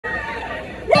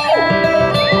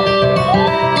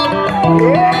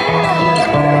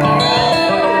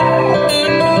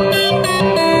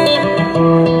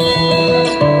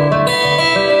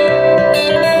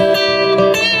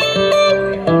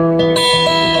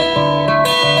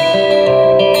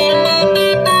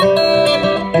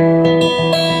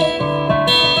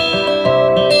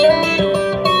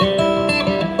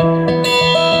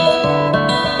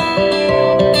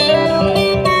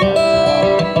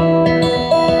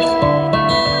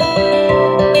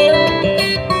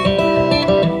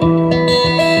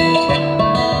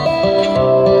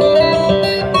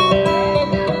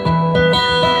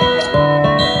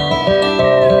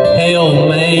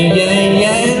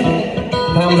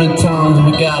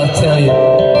we gotta tell you,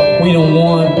 we don't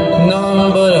want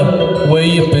none but a where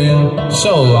you been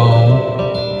so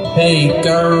long. Hey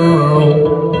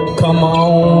girl, come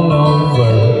on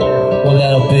over. Well,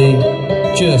 that'll be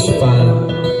just fine.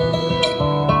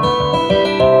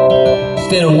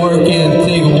 Instead of working,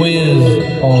 take a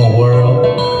whiz on the world.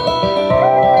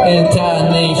 Entire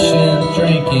nation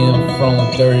drinking from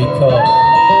a dirty cup.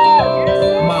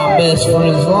 My best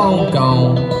friend's long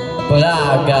gone, but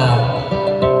I got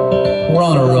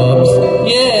runner-ups.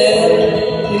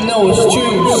 Yeah, you know it's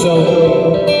true, so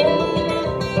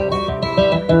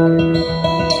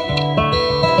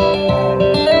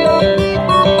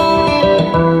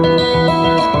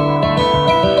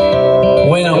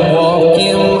when I'm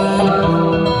walking, my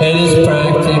head is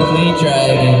practically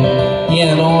dragging.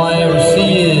 Yeah, and all I ever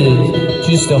see is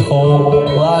just a whole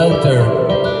lot of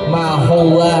dirt. My whole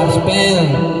life's been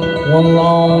one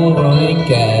long running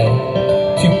gag.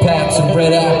 2 packs of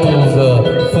red apples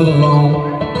for the long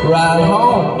ride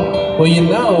home. Well, you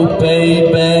know,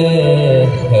 baby,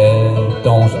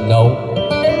 don't you know?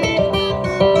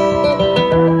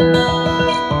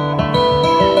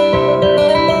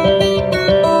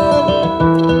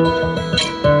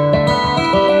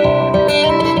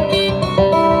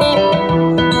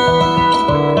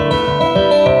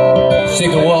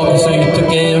 Sick of walking, so you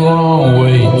took a wrong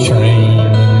way train.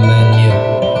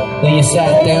 Then you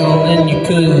sat down and you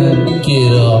couldn't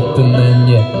get up. And then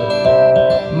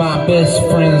my best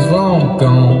friend's long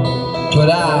gone,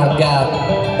 but I got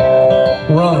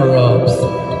runner-ups.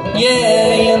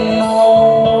 Yeah, you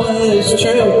know it's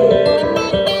true.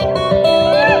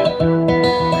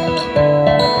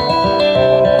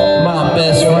 My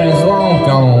best friend's long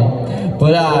gone,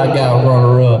 but I got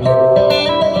runner-ups.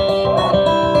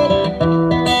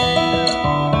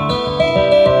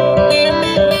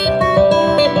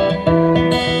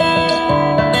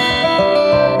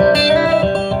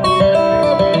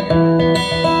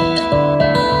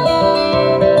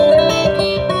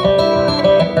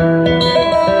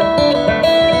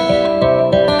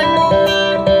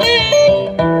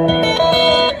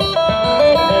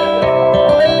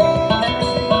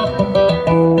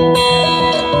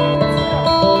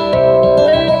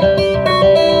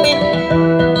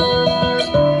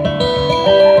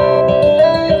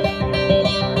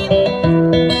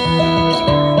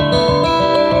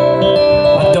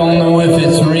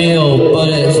 But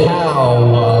it's how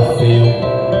I feel.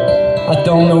 I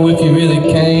don't know if you really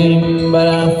came, but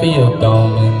I feel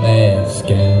dumb in that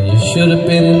skin. You should have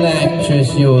been an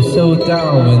actress, you're so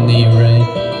dumb in the rain.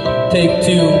 Take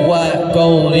 2 white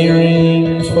gold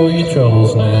earrings for your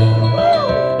troubles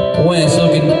now. When it's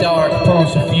looking dark,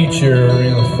 punch the future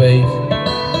in the face.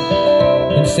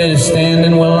 Instead of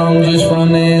standing well, I'm just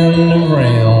running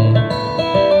around.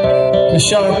 The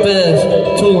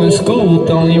sharpest tool in school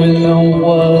don't even know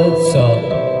what's up.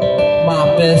 My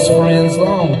best friend's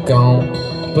long gone,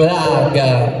 but I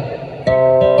got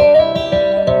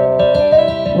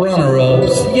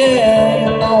runner-ups.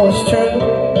 Yeah, you know it's true.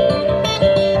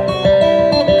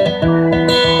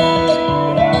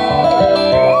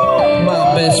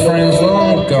 My best friend's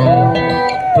long gone,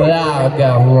 but I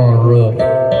got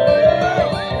runner-ups.